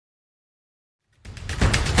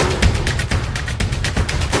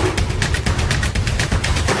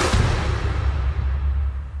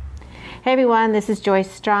Hey everyone, this is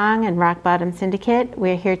Joyce Strong and Rock Bottom Syndicate.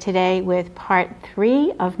 We're here today with part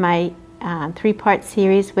 3 of my 3-part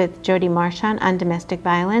series with Jody Marchant on domestic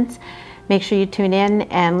violence. Make sure you tune in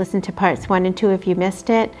and listen to parts 1 and 2 if you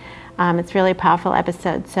missed it. It's really a powerful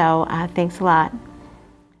episode, so thanks a lot.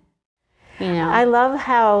 I love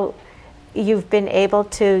how you've been able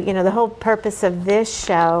to, the whole purpose of this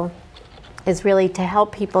show is really to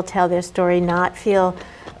help people tell their story, not feel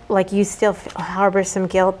like you still harbor some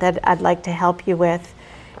guilt that I'd like to help you with,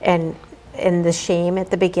 and the shame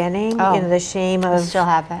at the beginning, the shame of... I still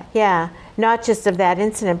have it. Yeah, not just of that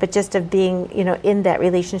incident, but just of being, in that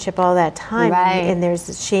relationship all that time. Right. And there's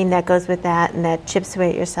a shame that goes with that, and that chips away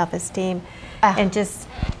at your self-esteem. And just,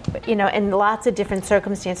 in lots of different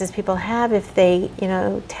circumstances people have, if they,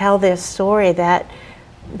 tell their story, that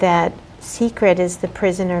secret is the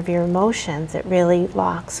prisoner of your emotions. It really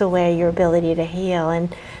locks away your ability to heal.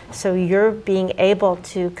 And so you're being able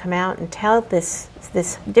to come out and tell this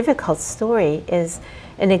difficult story is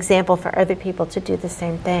an example for other people to do the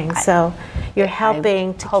same thing. So you're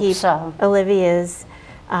helping to keep Olivia's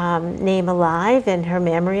name alive and her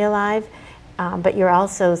memory alive, but you're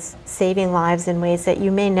also saving lives in ways that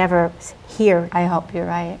you may never hear. I hope you're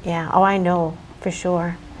right. Yeah. Oh, I know for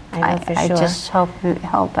sure. I just hope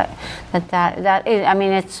that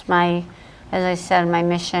is, it's my, as I said, my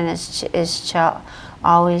mission is to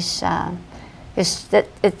always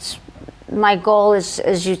it's my goal is,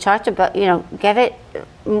 as you talked about, get it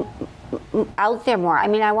out there more.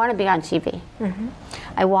 I want to be on TV. Mm-hmm.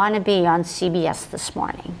 I want to be on CBS This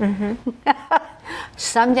Morning. Mm-hmm.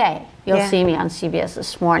 Someday you'll see me on CBS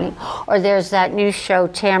This Morning. Or there's that new show,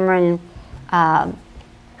 Tamron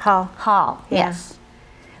Hall. Yeah. Yes.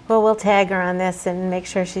 Well, we'll tag her on this and make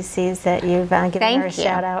sure she sees that you've given her a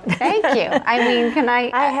shout out. Thank you. Can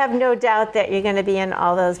I? I have no doubt that you're going to be in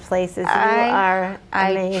all those places. You are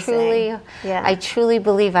amazing. I truly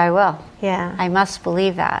believe I will. Yeah. I must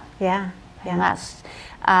believe that. Yeah. I must.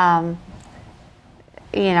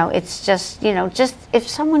 It's just, just if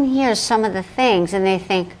someone hears some of the things and they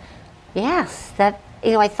think, yes, that,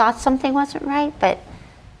 I thought something wasn't right, but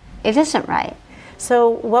it isn't right. So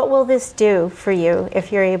what will this do for you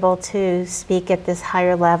if you're able to speak at this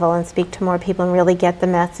higher level and speak to more people and really get the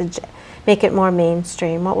message, make it more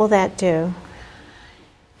mainstream? What will that do?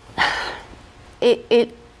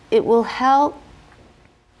 It will help.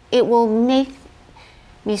 It will make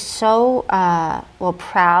me so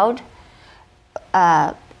proud,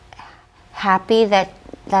 happy that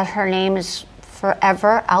her name is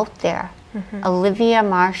forever out there. Mm-hmm. Olivia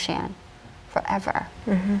Marchant, forever.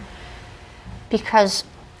 Mm-hmm. Because,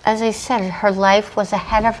 as I said, her life was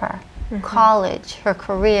ahead of her. Mm-hmm. College, her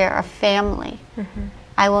career, a family. Mm-hmm.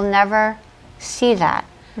 I will never see that.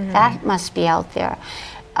 Mm-hmm. That must be out there.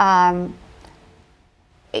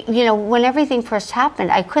 When everything first happened,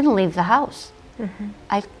 I couldn't leave the house.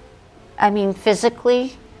 Mm-hmm.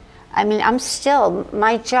 Physically, I'm still,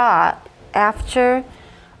 my jaw, after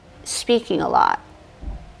speaking a lot,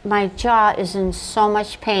 my jaw is in so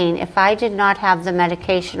much pain. If I did not have the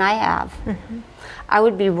medication I have, mm-hmm. I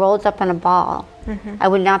would be rolled up in a ball. Mm-hmm. I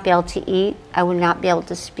would not be able to eat. I would not be able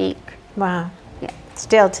to speak. Wow. Yeah.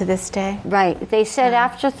 Still to this day? Right. They said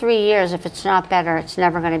after 3 years, if it's not better, it's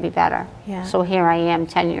never going to be better. Yeah. So here I am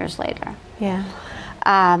 10 years later. Yeah.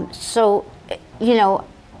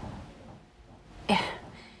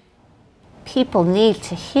 People need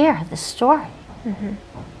to hear the story. Mm-hmm.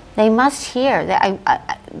 They must hear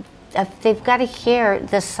that. They've got to hear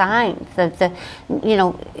the signs.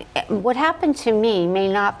 What happened to me may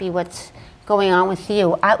not be what's going on with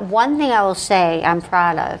you. One thing I will say I'm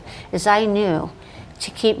proud of is I knew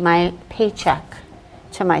to keep my paycheck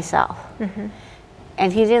to myself, mm-hmm.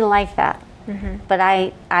 and he didn't like that. Mm-hmm. But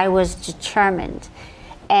I was determined,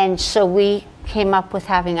 and so we came up with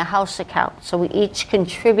having a house account. So we each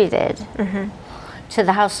contributed mm-hmm. to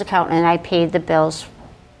the house account, and I paid the bills.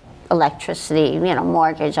 Electricity,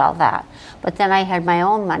 mortgage, all that. But then I had my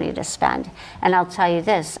own money to spend. And I'll tell you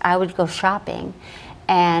this, I would go shopping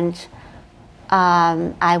and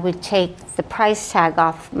I would take the price tag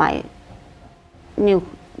off my new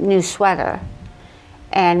sweater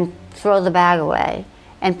and throw the bag away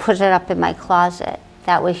and put it up in my closet.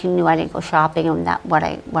 That way he knew I didn't go shopping and that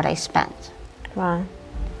what I spent. Wow.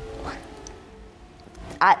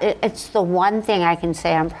 It's the one thing I can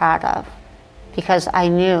say I'm proud of. Because I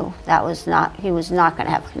knew he was not going to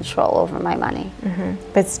have control over my money. Mm-hmm.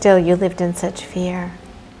 But still, you lived in such fear.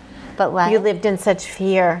 But what? You lived in such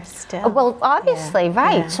fear still. Well, obviously,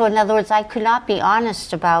 right. Yeah. So in other words, I could not be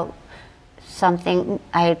honest about something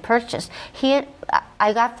I had purchased.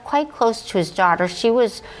 I got quite close to his daughter.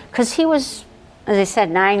 Because he was as I said,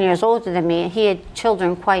 9 years older than me. He had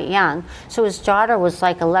children quite young. So his daughter was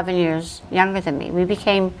like 11 years younger than me. We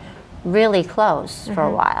became really close for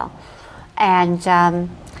a while. And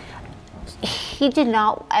he did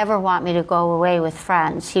not ever want me to go away with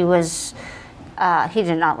friends. He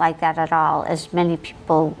did not like that at all. As many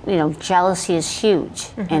people, jealousy is huge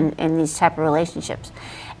in these type of relationships.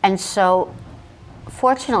 And so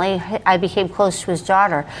fortunately, I became close to his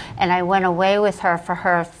daughter, and I went away with her for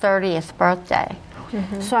her 30th birthday.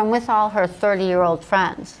 So I'm with all her 30-year-old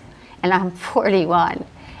friends, and I'm 41.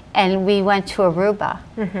 And we went to Aruba,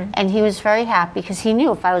 and he was very happy because he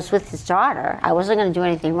knew if I was with his daughter, I wasn't going to do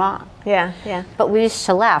anything wrong. Yeah, yeah. But we used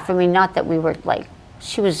to laugh. I mean, not that we were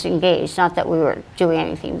she was engaged, not that we were doing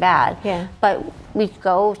anything bad. Yeah. But we'd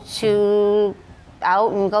go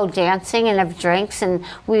out and go dancing and have drinks, and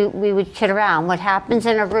we would kid around. What happens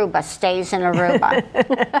in Aruba stays in Aruba.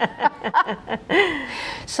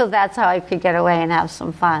 So that's how I could get away and have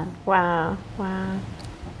some fun. Wow, wow.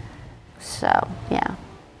 So, yeah.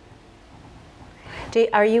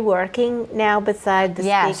 Are you working now beside the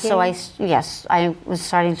speaking? Yes, I was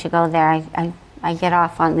starting to go there. I get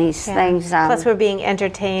off on these things. Plus, we're being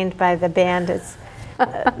entertained by the band. It's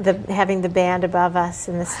having the band above us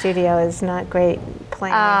in the studio is not great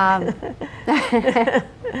planning.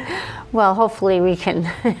 Well, hopefully we can.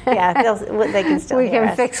 Yeah, they can still. We hear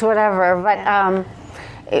can us. fix whatever. But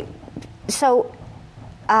so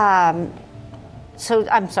I'm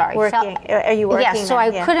sorry. Working? Are you working? Yes. So now?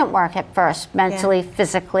 I couldn't work at first, mentally,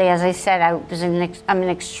 physically. As I said, I'm in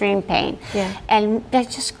extreme pain, and I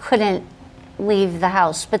just couldn't leave the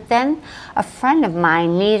house. But then a friend of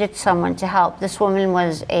mine needed someone to help. This woman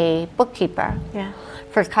was a bookkeeper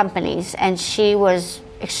for companies, and she was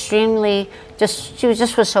extremely she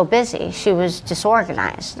just was so busy. She was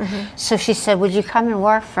disorganized. So she said, "Would you come and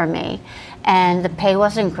work for me?" And the pay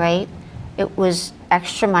wasn't great. It was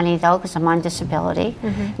extra money though, because I'm on disability.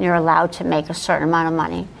 And you're allowed to make a certain amount of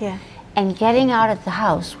money. Yeah. And getting out of the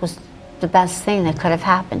house was the best thing that could have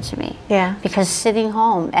happened to me. Yeah. Because sitting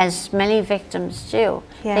home, as many victims do,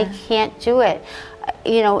 they can't do it.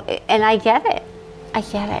 And I get it. I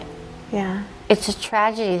get it. Yeah. It's a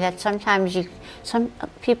tragedy that sometimes some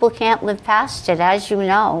people can't live past it, as you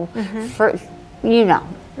know.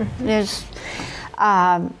 There's,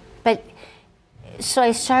 but so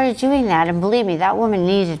I started doing that, and believe me, that woman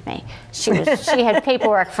needed me. She had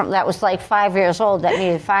paperwork that was like 5 years old that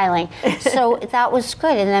needed filing. So that was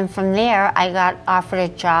good. And then from there, I got offered a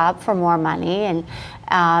job for more money,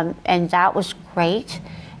 and that was great.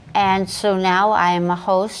 And so now I'm a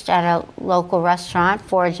host at a local restaurant,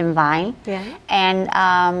 Forage and Vine. Yeah.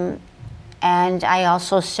 And I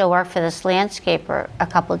also still work for this landscaper a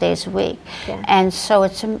couple of days a week. Yeah. And so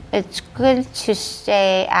it's good to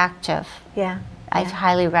stay active. Yeah. I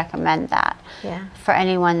highly recommend that for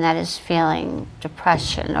anyone that is feeling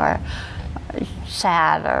depression or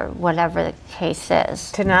sad or whatever the case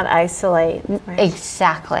is. To not isolate. Right?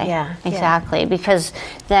 Exactly. Yeah. Exactly. Because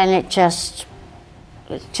then it just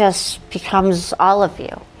becomes all of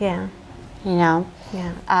you. Yeah. Yeah.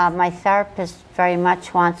 My therapist very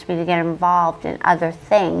much wants me to get involved in other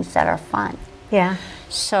things that are fun. Yeah.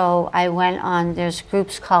 So I went on, there's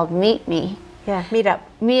groups called Meet Me. Yeah,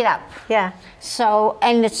 Meetup. Yeah. So,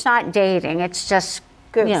 and it's not dating, it's just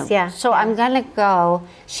groups, So I'm going to go,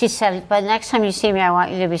 she said, but next time you see me, I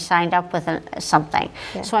want you to be signed up with something.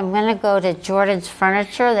 Yeah. So I'm going to go to Jordan's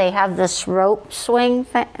Furniture. They have this rope swing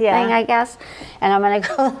thing, I guess, and I'm going to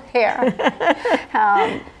go there.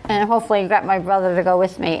 And hopefully get my brother to go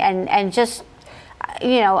with me. And just,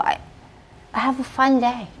 I have a fun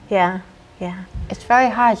day. Yeah. It's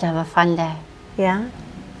very hard to have a fun day. Yeah?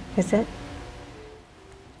 Is it?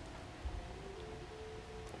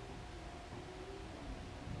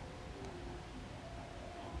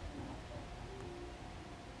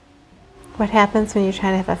 What happens when you try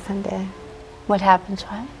to have a fun day? What happens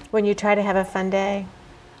what? When you try to have a fun day?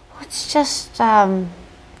 Well, it's just,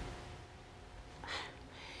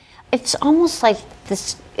 it's almost like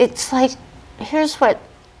this, it's like, here's what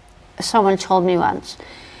someone told me once.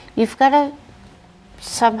 You've got to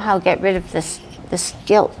somehow get rid of this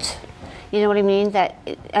guilt. You know what I mean? That,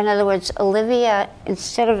 in other words, Olivia,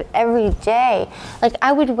 instead of every day, like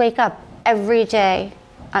I would wake up every day,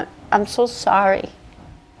 I'm so sorry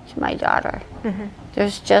to my daughter.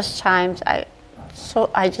 There's just times I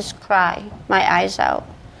just cry my eyes out.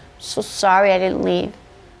 So sorry I didn't leave.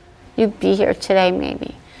 You'd be here today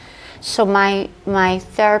maybe. So my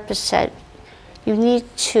therapist said, you need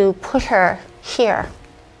to put her here.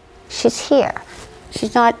 She's here.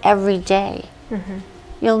 She's not every day.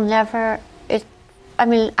 You'll never,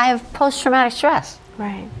 I have post-traumatic stress.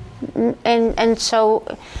 Right. And so,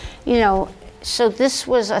 so this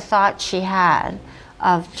was a thought she had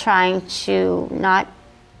of trying to not,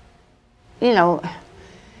 yeah,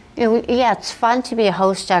 it's fun to be a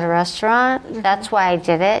host at a restaurant. That's why I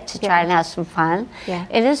did it, to try and have some fun. Yeah.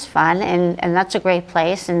 It is fun, and that's a great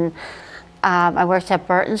place. And I worked at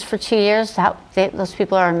Burton's for 2 years. Those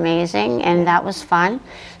people are amazing, and that was fun.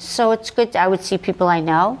 So it's good. I would see people I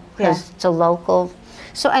know because it's a local.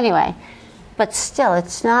 So anyway, but still,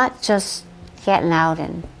 it's not just getting out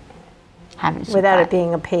and having some without fun. it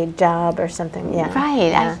being a paid job or something. Yeah.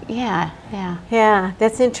 Right. Yeah. Yeah.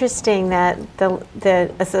 That's interesting that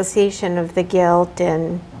the association of the guilt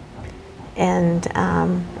and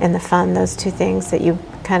the fun, those two things that you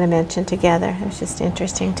kind of mentioned together. It's just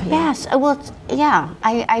interesting to me. Yes. Well, yeah.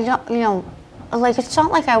 I don't, like, it's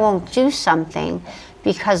not like I won't do something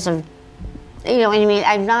because of, what I mean?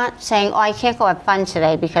 I'm not saying, I can't go have fun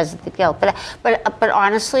today because of the guilt. But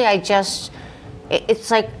honestly,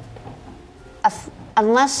 it's like,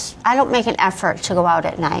 unless I don't make an effort to go out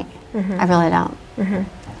at night, I really don't.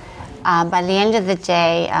 By the end of the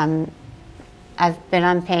day, I've been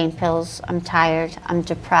on pain pills. I'm tired. I'm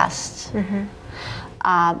depressed.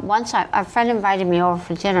 Once a friend invited me over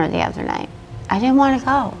for dinner the other night. I didn't want to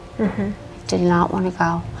go. I did not want to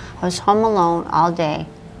go. I was home alone all day,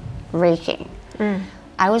 raking.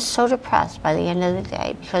 I was so depressed by the end of the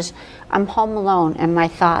day because I'm home alone and my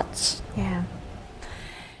thoughts. Yeah.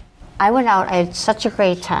 I went out. I had such a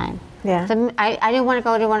great time. Yeah. I didn't want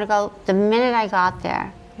to go. The minute I got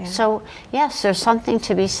there. Yeah. So yes, there's something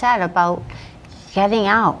to be said about getting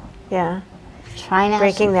out. Yeah. Trying to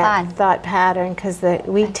Breaking have that some fun. thought pattern, because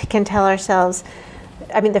we can tell ourselves,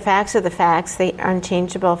 I mean, the facts are the facts, they are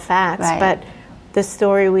unchangeable facts, Right. but the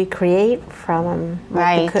story we create from them,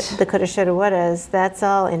 like Right. the coulda, shoulda, wouldas, that's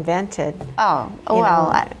all invented. Oh, You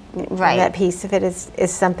well, know, right. That piece of it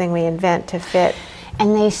is something we invent to fit.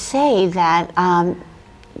 And they say that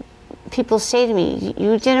people say to me,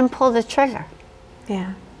 "You didn't pull the trigger."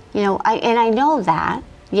 Yeah. I know that.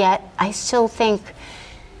 Yet I still think,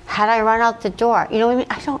 had I run out the door, you know what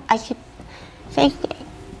I mean? I keep thinking,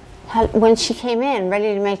 when she came in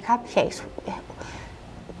ready to make cupcakes,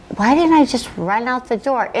 why didn't I just run out the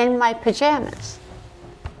door in my pajamas?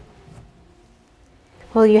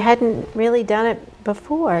 Well, you hadn't really done it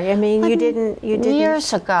before. I mean, you didn't.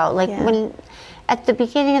 Years ago, like Yeah. when, at the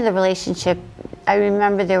beginning of the relationship, I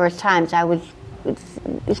remember there were times I would,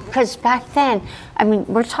 because back then, I mean,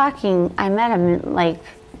 we're talking, I met him in like,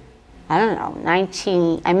 I don't know,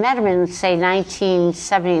 I met him in, say,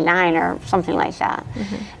 1979 or something like that.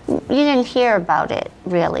 You didn't hear about it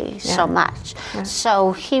really so much. Yeah.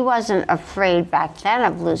 So he wasn't afraid back then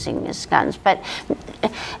of losing his guns, but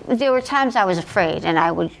there were times I was afraid, and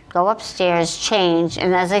I would go upstairs, change,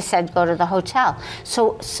 and as I said, go to the hotel.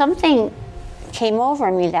 So something came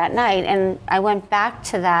over me that night, and I went back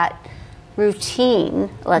to that routine,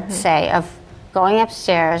 let's say, of going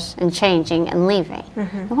upstairs and changing and leaving. You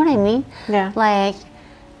know what I mean? Yeah. Like,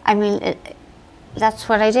 I mean, that's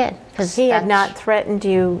what I did. Cause He had not threatened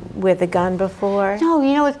you with a gun before?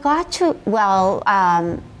 No, it got to, well,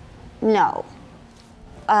 no.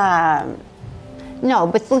 No,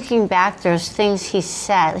 but looking back, there's things he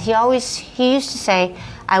said. He used to say,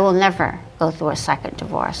 "I will never go through a second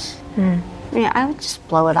divorce." Yeah, I would just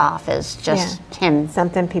blow it off as just him.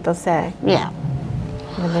 Something people say. Yeah.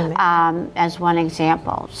 When they- As one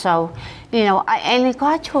example. So, and it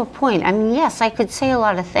got to a point. I mean, yes, I could say a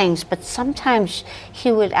lot of things, but sometimes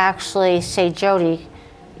he would actually say, "Jody,"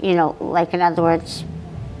 like in other words,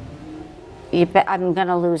 I'm going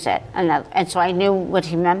to lose it. And so I knew what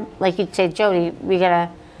he meant. Like he'd say, "Jody, we got to,"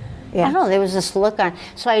 Yeah. I don't know, there was this look on.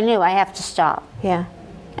 So I knew I have to stop. Yeah.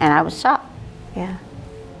 And I would stop. Yeah.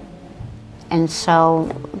 And so,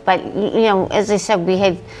 but, as I said,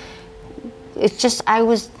 it's just, I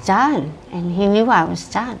was done. And he knew I was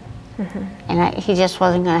done. And he just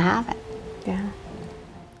wasn't going to have it. Yeah.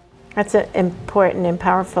 That's an important and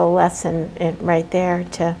powerful lesson right there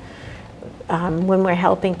to, when we're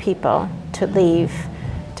helping people to leave,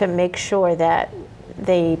 to make sure that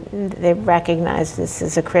they recognize this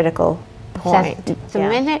is a critical point. The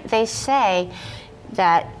minute they say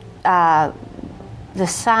that the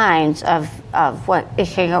signs of what it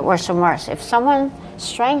can get worse and worse. If someone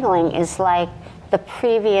strangling is like the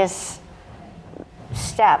previous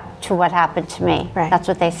step to what happened to me, Right. That's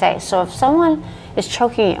what they say. So if someone is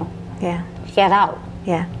choking you, Yeah. get out.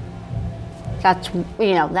 Yeah. That's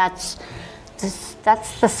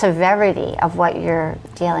that's the severity of what you're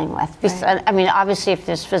dealing with. Right. I mean, obviously, if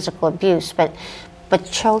there's physical abuse, but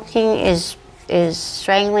choking is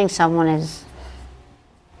strangling someone is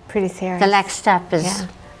Pretty serious. the next step is. Yeah.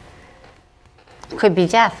 Could be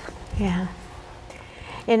death. Yeah.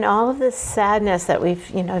 In all of this sadness that we've,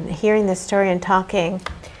 hearing this story and talking,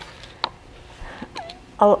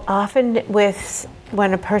 often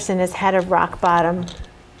when a person has had a rock bottom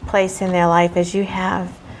place in their life, as you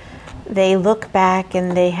have, they look back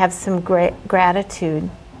and they have some great gratitude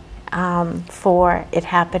for it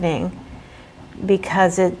happening,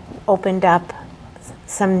 because it opened up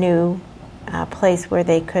some new place where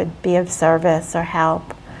they could be of service or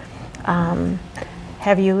help.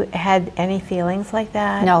 Have you had any feelings like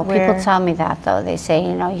that? No, people tell me that though. They say,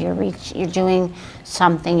 you're doing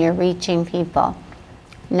something, you're reaching people.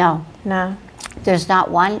 No. There's not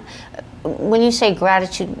one. When you say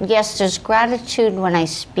gratitude, yes, there's gratitude when I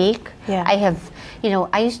speak. Yeah. I have,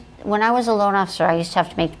 when I was a loan officer, I used to have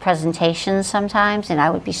to make presentations sometimes, and I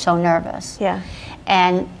would be so nervous. Yeah.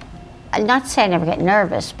 And I'm not saying I never get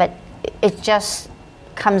nervous, but it just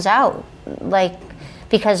comes out,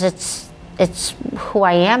 because it's who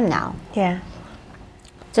I am now. Yeah.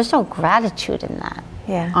 There's no gratitude in that.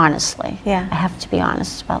 Yeah. Honestly. Yeah. I have to be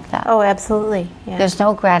honest about that. Oh, absolutely. Yeah. There's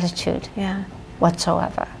no gratitude. Yeah.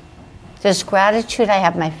 Whatsoever. There's gratitude. I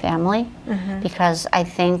have my family, because I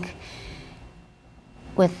think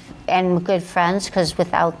and good friends, because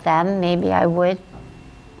without them, maybe I would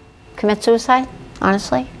commit suicide,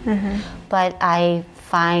 honestly. But I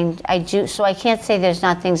find I do, so I can't say there's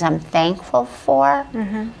not things I'm thankful for.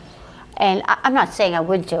 And I'm not saying I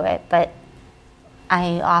would do it, but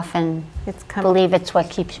I often believe it's what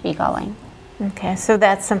keeps me going. Okay, so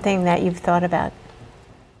that's something that you've thought about.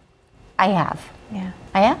 I have. Yeah.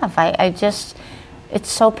 I have. I just, it's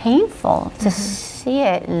so painful to see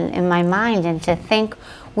it in my mind, and to think,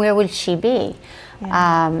 where would she be?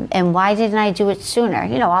 Yeah. And why didn't I do it sooner?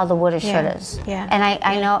 All the woulda, shouldas. Yeah. And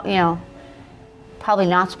I know, probably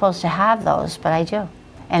not supposed to have those, but I do.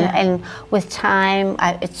 And with time,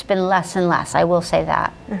 it's been less and less. I will say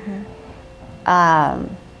that.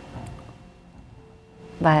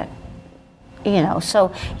 But,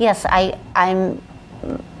 so yes, I'm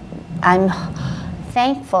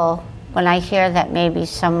thankful when I hear that maybe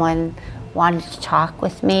someone wanted to talk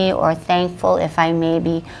with me, or thankful if I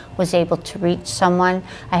maybe was able to reach someone.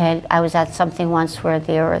 I was at something once where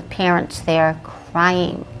there were parents there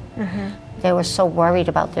crying. They were so worried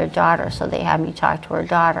about their daughter, so they had me talk to her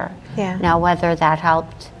daughter. Yeah. Now, whether that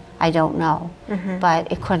helped, I don't know,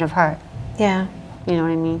 but it couldn't have hurt. Yeah. You know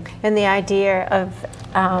what I mean? And the idea of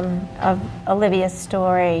Olivia's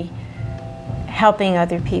story, helping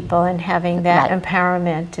other people and having that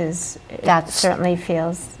empowerment that certainly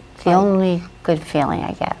feels the only good feeling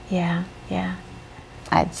I get. Yeah.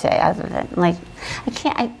 I'd say, other than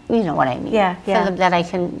you know what I mean. Yeah. That I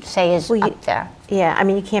can say is up there. Yeah, I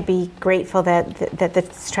mean, you can't be grateful that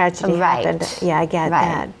this tragedy happened. Yeah, I get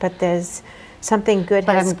that. But there's something good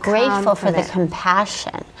But has I'm grateful for the it.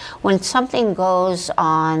 compassion. When something goes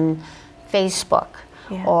on Facebook,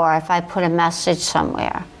 or if I put a message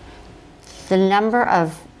somewhere, the number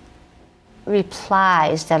of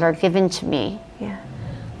replies that are given to me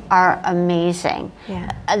are amazing.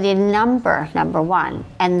 The number one,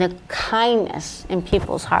 and the kindness in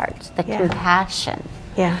people's hearts, the compassion.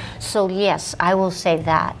 So yes, I will say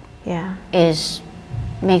that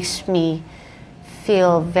makes me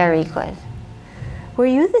feel very good. Were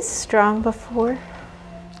you this strong before?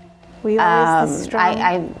 Were you always this strong?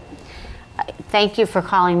 I thank you for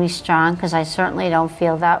calling me strong, because I certainly don't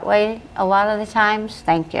feel that way a lot of the times.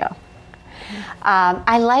 Thank you.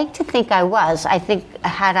 I like to think I was. I think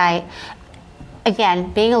had I,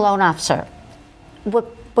 again, being a loan officer, what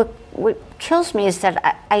kills me is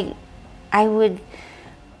that I would,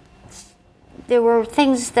 there were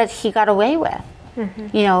things that he got away with.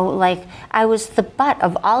 Like I was the butt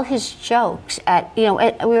of all his jokes we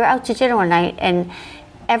were out to dinner one night, and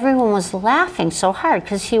everyone was laughing so hard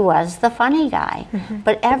because he was the funny guy.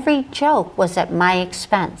 But every joke was at my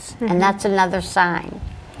expense, and that's another sign.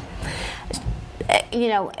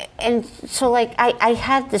 And so I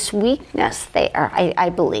had this weakness there, I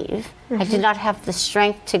believe. I did not have the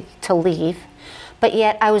strength to leave, but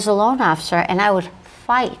yet I was a loan officer, and I would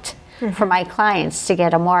fight for my clients to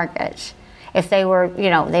get a mortgage. If they were,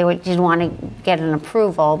 didn't want to get an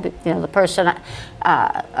approval, the person,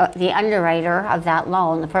 the underwriter of that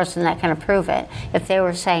loan, the person that can approve it, if they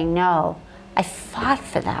were saying no, I fought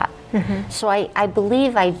for that. So I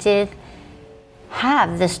believe I did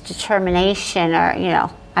have this determination, or,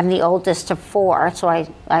 I'm the oldest of 4, so I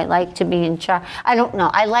like to be in charge. I don't know.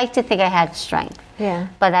 I like to think I had strength.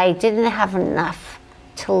 But I didn't have enough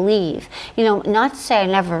to leave. Not to say I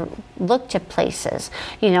never looked at places.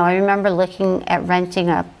 I remember looking at renting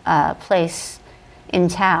a place in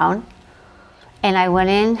town, and I went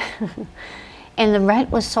in And the rent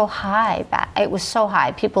was so high. It was so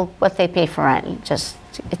high. People, what they pay for rent, just,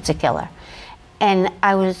 it's a killer. And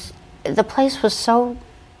the place was so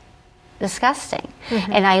disgusting.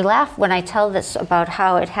 And I laugh when I tell this about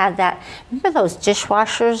how it had that, remember those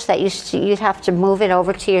dishwashers that you'd have to move it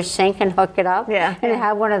over to your sink and hook it up? Yeah. And it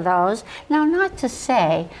had one of those. Now, not to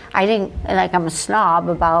say I'm a snob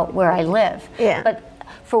about where I live. Yeah. But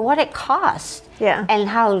for what it cost. Yeah. And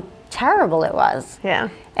how terrible it was. Yeah.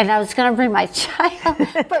 And I was going to bring my child.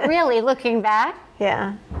 But really, looking back.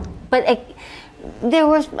 Yeah. But there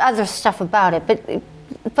was other stuff about it.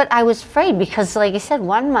 But I was afraid because, like I said,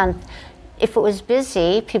 1 month, if it was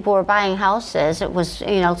busy, people were buying houses. It was,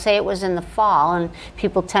 say it was in the fall, and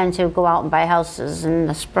people tend to go out and buy houses in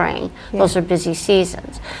the spring. Yeah. Those are busy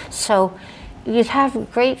seasons. So you'd have a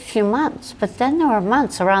great few months, but then there were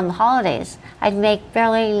months around the holidays I'd make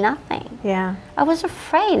barely nothing. Yeah. I was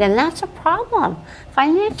afraid, and that's a problem.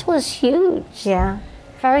 Financial is huge. Yeah.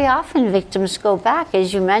 Very often victims go back,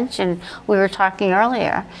 as you mentioned, we were talking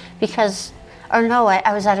earlier, because, or no,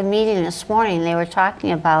 I was at a meeting this morning, they were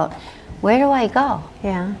talking about, where do I go?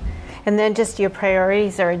 Yeah. And then just your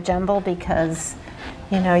priorities are a jumble because,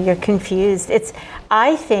 you're confused.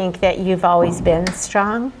 I think that you've always been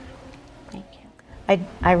strong. Thank you.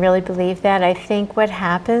 I really believe that. I think what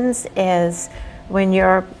happens is when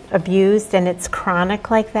you're abused and it's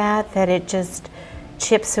chronic like that it just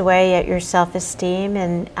chips away at your self-esteem,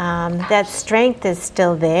 and that strength is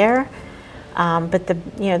still there, but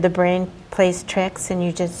the brain plays tricks and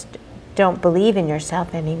you just don't believe in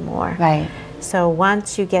yourself anymore. Right. So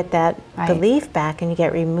once you get that Right. belief back and you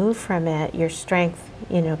get removed from it, your strength,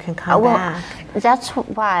 can come back. That's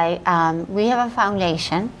why we have a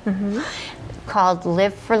foundation called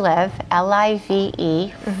Live for Live, Live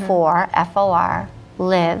for FOR,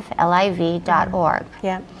 live, liv.org.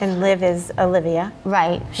 Yeah, and Liv is Olivia.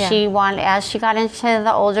 Right. Yeah. As she got into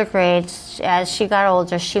the older grades, as she got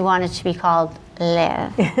older, she wanted to be called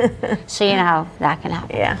Liv. So you know how that can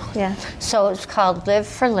happen. Yeah, yeah. So it's called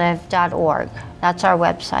liveforlive.org. That's our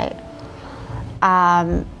website.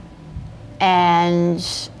 And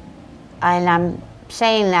I'm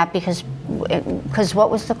saying that because what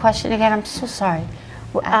was the question again? I'm so sorry.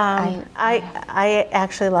 I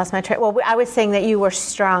actually lost my train. Well, I was saying that you were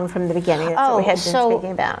strong from the beginning. That's what we had been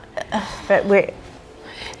speaking about. But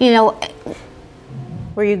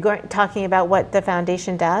were you talking about what the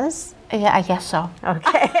foundation does? Yeah, I guess so.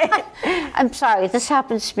 Okay. I'm sorry. This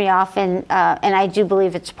happens to me often, and I do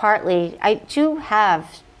believe it's partly. I do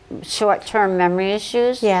have short-term memory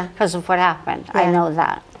issues. Yeah. Because of what happened. Yeah. I know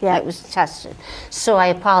that. Yeah. It was tested. So I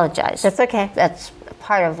apologize. That's okay. That's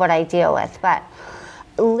part of what I deal with. But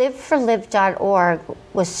liveforlive.org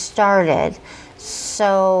was started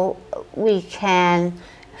so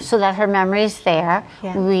that her memory's there.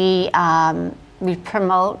 Yeah. We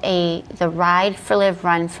promote the Ride for Live,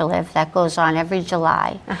 Run for Live that goes on every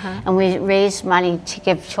July. And we raise money to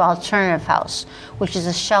give to Alternative House, which is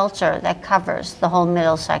a shelter that covers the whole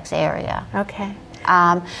Middlesex area. Okay.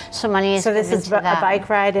 So money is So this given is to a that. bike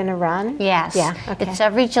ride and a run? Yes. Yeah, okay. It's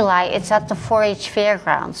every July. It's at the 4-H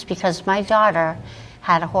fairgrounds because my daughter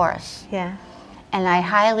had a horse. Yeah. And I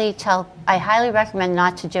highly recommend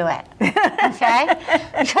not to do it, okay?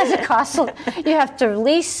 Because it costs. You have to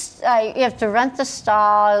lease. You have to rent the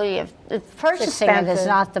stall. Purchasing it is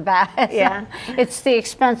not the bad. Yeah. It's the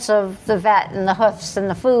expense of the vet and the hoofs and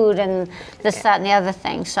the food and this, that, and the other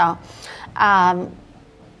thing. So,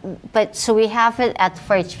 so we have it at the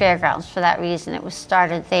 4-H fairgrounds for that reason. It was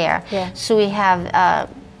started there. Yeah. So we have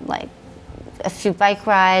a few bike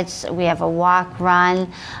rides, we have a walk, run,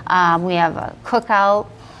 we have a cookout,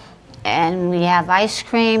 and we have ice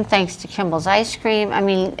cream, thanks to Kimball's Ice Cream. I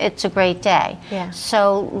mean, it's a great day. Yeah.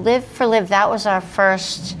 So Live for Live, that was our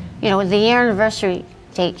first, the year anniversary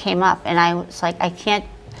date came up, and I was like, I can't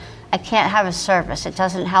have a service. It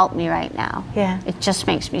doesn't help me right now. Yeah. It just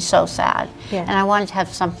makes me so sad. Yeah. And I wanted to have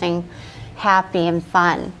something happy and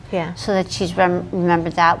fun. Yeah. So that she's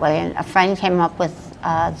remembered that way. And a friend came up with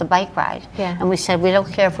the bike ride. Yeah. And we said, we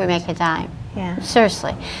don't care if we make a dime. Yeah.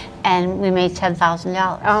 Seriously. And we made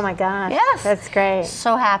 $10,000. Oh my gosh. Yes. That's great.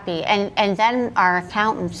 So happy. And then our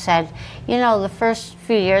accountant said, the first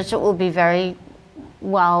few years it will be very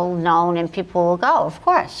well known and people will go, of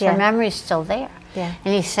course. Yeah. Your memory's still there. Yeah.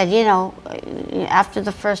 And he said, after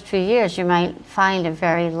the first few years you might find a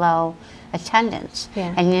very low attendance.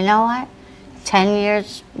 Yeah. And you know what? 10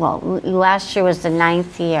 years, well, last year was the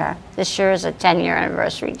 9th year. This year is a 10-year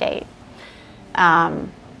anniversary date.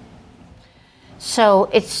 So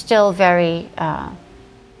it's still very,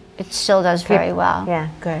 it still does very well. Yeah,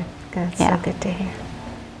 good. Good. Yeah. So good to hear.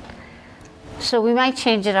 So we might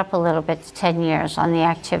change it up a little bit to 10 years on the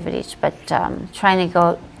activities, but trying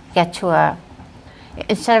to get to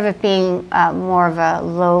instead of it being more of a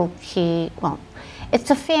low-key, well, it's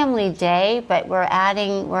a family day, but we're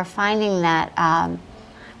finding that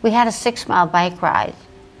we had a 6-mile bike ride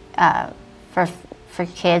for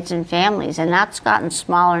kids and families, and that's gotten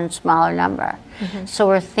smaller and smaller number. So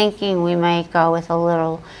we're thinking we might go with a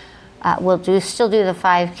little, we'll still do the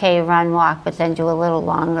 5K run walk, but then do a little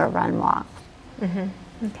longer run walk.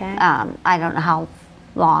 Okay. I don't know how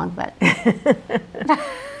long, but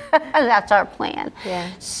that's our plan. Yeah.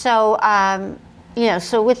 So,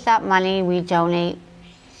 so with that money, we donate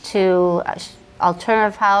to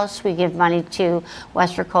Alternative House. We give money to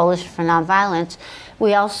Westford Coalition for Nonviolence.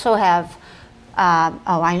 We also have,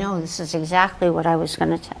 I know this is exactly what I was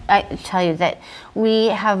going to tell you, that we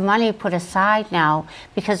have money put aside now,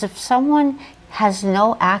 because if someone has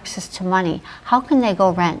no access to money, how can they go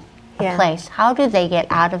rent a place? How do they get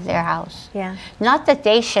out of their house? Yeah. Not that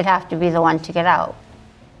they should have to be the one to get out,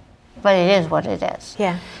 but it is what it is.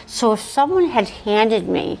 Yeah. So if someone had handed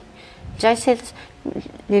me, did I say this?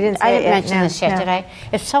 You didn't say I it didn't yet. mention No, this yet, no. did I?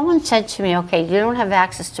 If someone said to me, okay, you don't have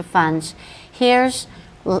access to funds, here's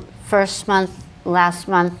first month, last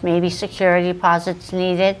month, maybe security deposits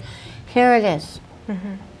needed, here it is.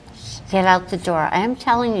 Get out the door. I am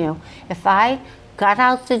telling you, if I got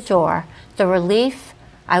out the door, the relief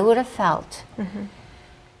I would have felt,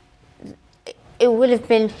 it would have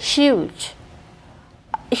been huge.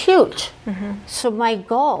 Huge. So my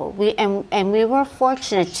goal, we were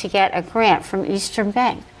fortunate to get a grant from Eastern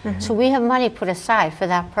Bank. So we have money put aside for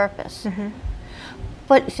that purpose.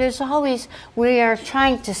 But there's always, we are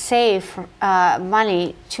trying to save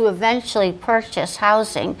money to eventually purchase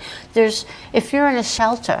housing. If you're in a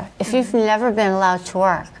shelter, if you've never been allowed to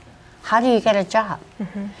work, how do you get a job?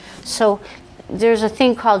 So there's a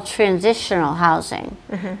thing called transitional housing.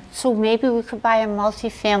 So maybe we could buy a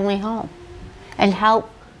multifamily home and help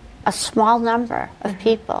a small number of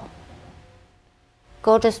people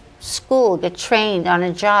go to school, get trained on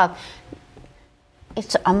a job.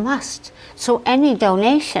 It's a must. So any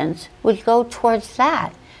donations would go towards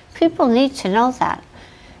that. People need to know that.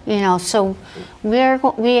 So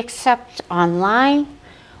we accept online.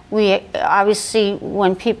 We obviously,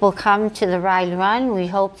 when people come to the Ride Run, we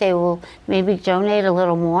hope they will maybe donate a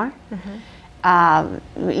little more, than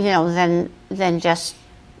just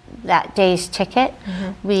that day's ticket.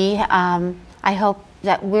 I hope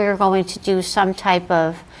that we're going to do some type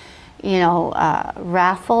of,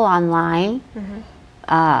 raffle online.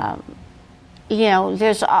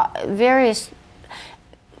 There's various.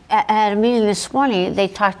 At a meeting this morning, they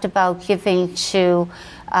talked about giving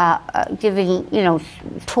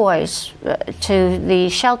toys to the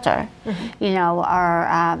shelter.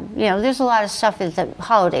 There's a lot of stuff at the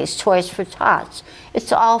holidays, toys for tots.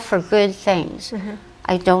 It's all for good things.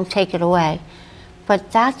 I don't take it away.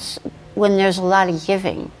 But that's when there's a lot of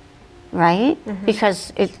giving, right?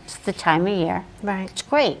 Because it's the time of year. Right. It's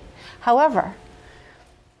great. However,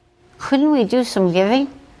 couldn't we do some giving?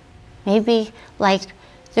 Maybe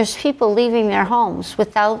there's people leaving their homes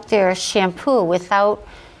without their shampoo, without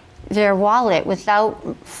their wallet,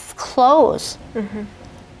 without clothes,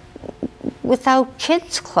 without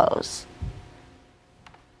kids' clothes.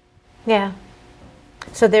 Yeah.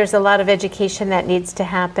 So there's a lot of education that needs to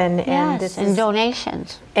happen, and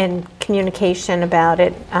donations. And communication about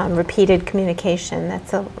it, repeated communication.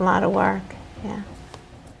 That's a lot of work. Yeah.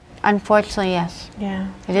 Unfortunately, yes. Yeah.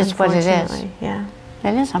 It is what it is. Unfortunately, yeah.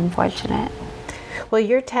 It is unfortunate. Well,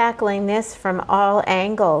 you're tackling this from all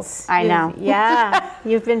angles. I know. Yeah.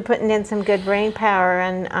 You've been putting in some good brain power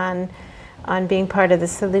on being part of the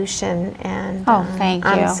solution, and thank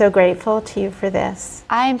you. I'm so grateful to you for this.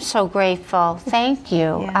 I'm so grateful. Thank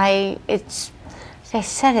you. Yeah. Like I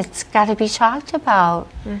said, it's got to be talked about,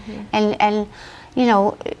 and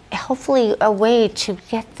hopefully a way to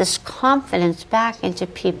get this confidence back into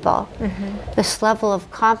people, this level of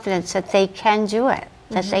confidence that they can do it,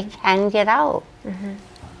 that they can get out.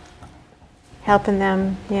 Helping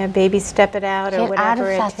them, baby step it out, or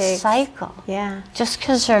whatever it takes. Get out of that cycle. Yeah. Just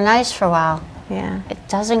because they're nice for a while. Yeah. It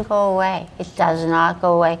doesn't go away. It does not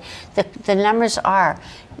go away. The numbers are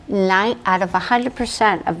 9 out of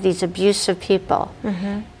 100% of these abusive people,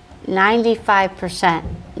 95%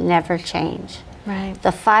 never change. Right. The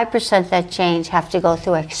 5% that change have to go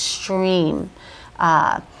through extreme,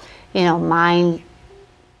 mind,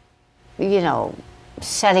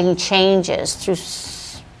 setting changes through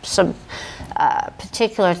some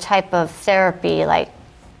particular type of therapy, like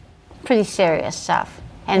pretty serious stuff.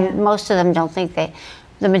 And most of them don't think the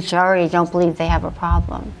majority don't believe they have a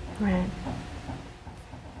problem. Right.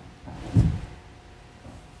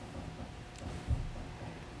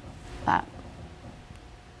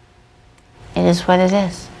 it is what it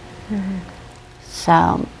is.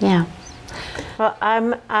 So, yeah. Well,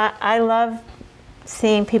 I love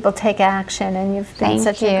seeing people take action, and you've been Thank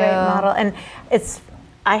such a you. great model. And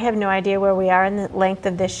I have no idea where we are in the length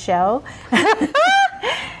of this show.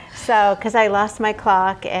 So, because I lost my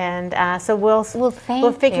clock, and so we'll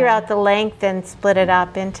figure out the length and split it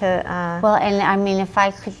up into. Well, and I mean, if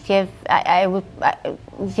I could give, I would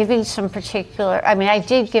giving some particular. I mean, I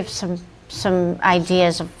did give some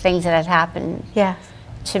ideas of things that had happened. Yes.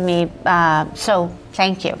 To me, so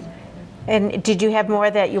thank you. And did you have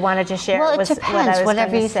more that you wanted to share? Well, it depends.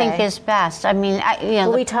 Whatever you think is. is best. I mean,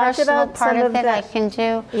 the we talked personal about part some of it I can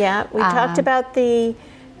do. Yeah, we talked about the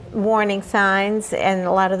warning signs and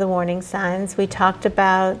a lot of the warning signs. We talked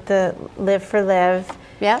about the Live for Live.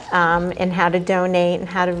 Yep. And how to donate and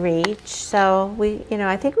how to reach. So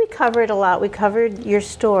I think we covered a lot. We covered your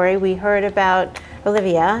story. We heard about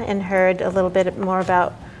Olivia and heard a little bit more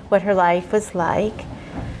about what her life was like.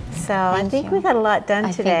 So I think we got a lot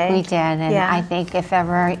done today. I think we did, and I think if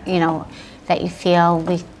ever that you feel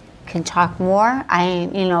we can talk more,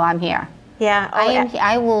 I'm here. Yeah,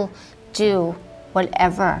 I will do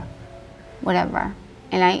whatever,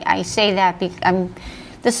 and I say that because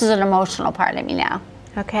this is an emotional part of me now.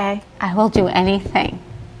 Okay. I will do anything.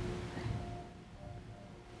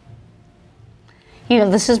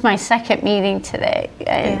 This is my second meeting today,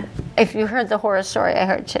 and if you heard the horror story I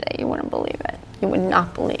heard today, you wouldn't believe it. You would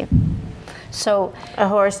not believe. So a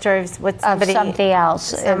horror story of what something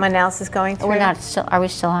else. Someone else is going through. We're not still. Are we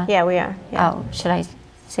still on? Yeah, we are. Yeah. Oh, should I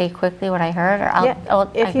say quickly what I heard, or I can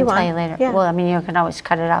tell you later? Yeah. Well, I mean, you can always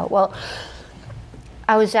cut it out. Well,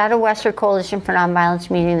 I was at a Western Coalition for Nonviolence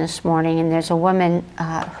meeting this morning, and there's a woman.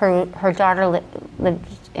 Her daughter lived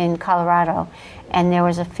in Colorado, and there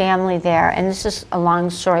was a family there. And this is a long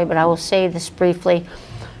story, but I will say this briefly.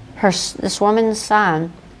 This woman's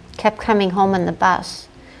son kept coming home on the bus.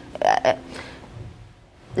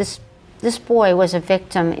 This boy was a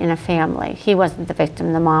victim in a family. He wasn't the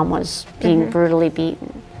victim. The mom was being brutally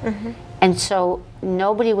beaten. And so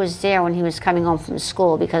nobody was there when he was coming home from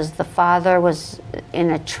school because the father was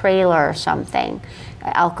in a trailer or something,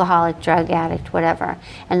 alcoholic, drug addict, whatever.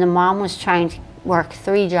 And the mom was trying to work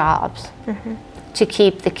 3 jobs to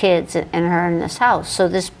keep the kids and her in this house. So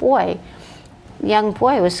this young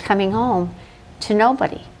boy was coming home to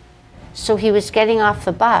nobody. So he was getting off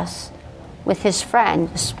the bus with his friend.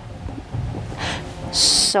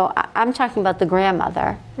 So I'm talking about the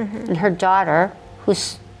grandmother and her daughter,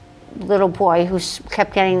 whose little boy who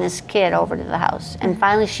kept getting this kid over to the house. And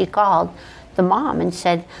finally she called the mom and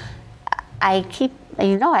said, I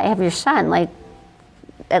have your son like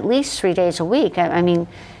at least 3 days a week. I mean,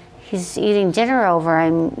 he's eating dinner over,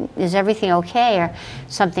 and is everything okay or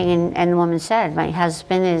something? And the woman said, my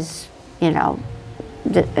husband is,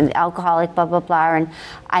 an alcoholic, blah, blah, blah, and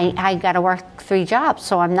I got to work 3 jobs,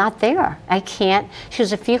 so I'm not there. I can't. She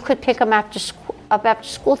goes, if you could pick him up after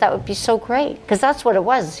school, that would be so great. Because that's what it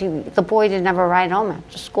was. The boy didn't have a ride home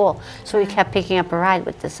after school, so he kept picking up a ride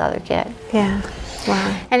with this other kid. Yeah.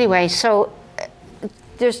 Wow. Anyway, so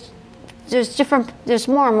there's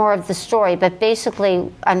more and more of the story, but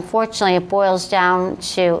basically, unfortunately, it boils down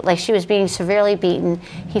to, like, she was being severely beaten.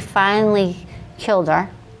 He finally killed her.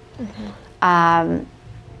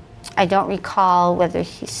 I don't recall whether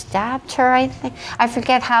he stabbed her, I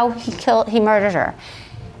forget how he murdered her.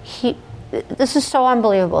 This is so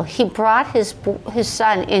unbelievable. He brought his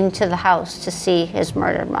son into the house to see his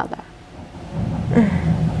murdered mother.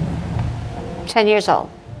 10 years old.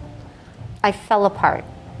 I fell apart.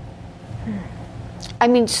 I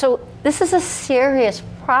mean, so this is a serious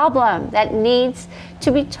problem that needs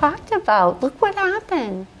to be talked about. Look what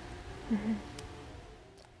happened.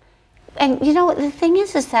 And the thing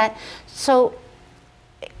is that, so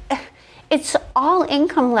it's all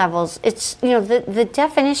income levels. It's, the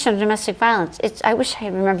definition of domestic violence, I wish I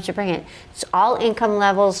had remembered to bring it. It's all income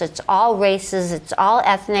levels, it's all races, it's all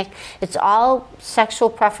ethnic, it's all sexual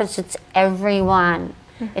preference, it's everyone.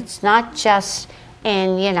 It's not just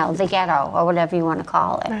in, the ghetto or whatever you want to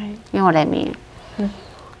call it. Right. You know what I mean?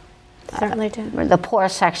 Certainly do. Or the poor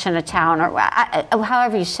section of town, or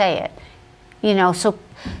however you say it. So...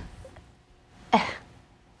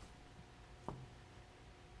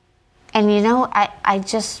 And I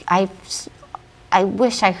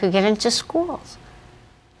wish I could get into schools.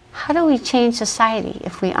 How do we change society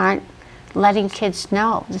if we aren't letting kids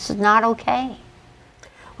know this is not okay?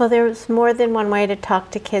 Well, there's more than one way to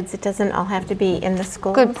talk to kids. It doesn't all have to be in the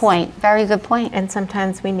schools. Good point. Very good point. And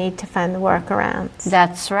sometimes we need to find the workarounds.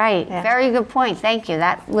 That's right. Yeah. Very good point. Thank you.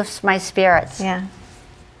 That lifts my spirits. Yeah.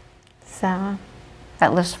 So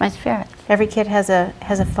that lifts my spirit. Every kid has a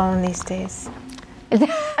phone these days.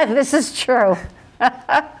 This is true.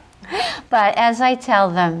 But as I tell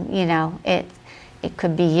them, it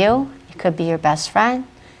could be you, it could be your best friend,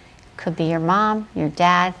 it could be your mom, your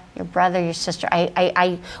dad, your brother, your sister.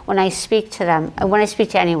 When I speak to them, when I speak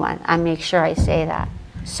to anyone, I make sure I say that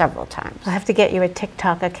several times. I'll have to get you a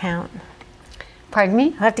TikTok account. Pardon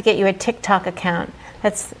me? I'll have to get you a TikTok account.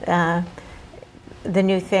 That's the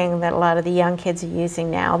new thing that a lot of the young kids are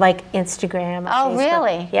using now, like Instagram. Oh, Facebook.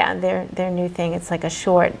 really? Yeah, their new thing. It's like a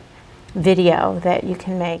short video that you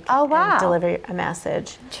can make and deliver a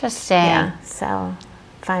message. Interesting. Yeah, so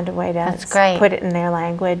find a way to That's great. put it in their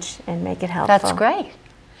language and make it helpful. That's great.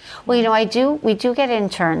 Well, we do get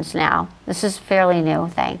interns now. This is a fairly new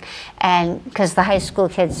thing. And because the high school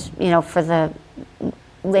kids, for the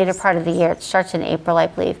later part of the year, it starts in April, I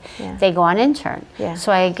believe, they go on intern. Yeah.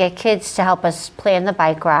 So I get kids to help us plan the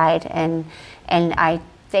bike ride, and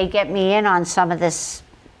they get me in on some of this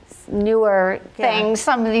newer things,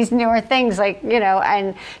 some of these newer things,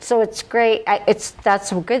 and so it's great.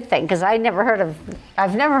 That's a good thing, because I've never heard of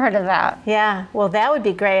that. Yeah, well, that would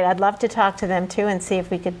be great. I'd love to talk to them too and see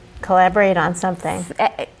if we could collaborate on something.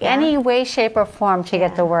 Any way, shape, or form to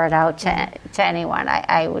get the word out to anyone,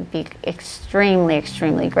 I would be extremely,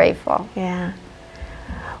 extremely grateful. Yeah.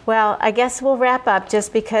 Well, I guess we'll wrap up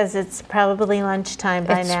just because it's probably lunchtime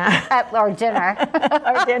by now. Or dinner.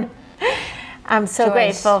 Or dinner. I'm so Joyce,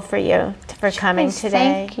 grateful for you for coming Joyce,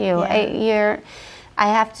 today. Thank you. Yeah. I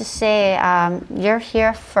have to say, you're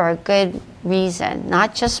here for a good reason,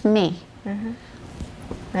 not just me. Mm-hmm.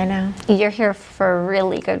 I know. You're here for a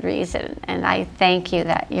really good reason, and I thank you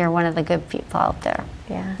that you're one of the good people out there.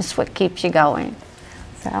 Yeah. It's what keeps you going.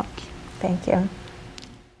 So, thank you.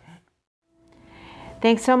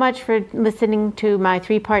 Thanks so much for listening to my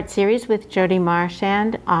 3-part series with Jody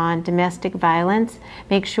Marchand on domestic violence.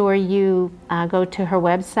 Make sure you go to her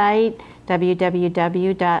website, www.live.org,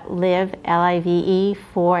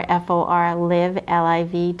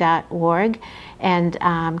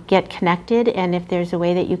 and get connected. And if there's a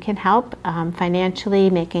way that you can help financially,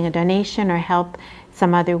 making a donation, or help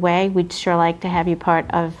some other way, we'd sure like to have you part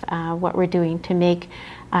of what we're doing to make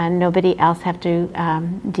nobody else have to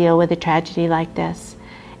deal with a tragedy like this.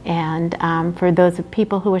 And for those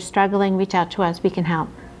people who are struggling, reach out to us. We can help.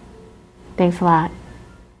 Thanks a lot.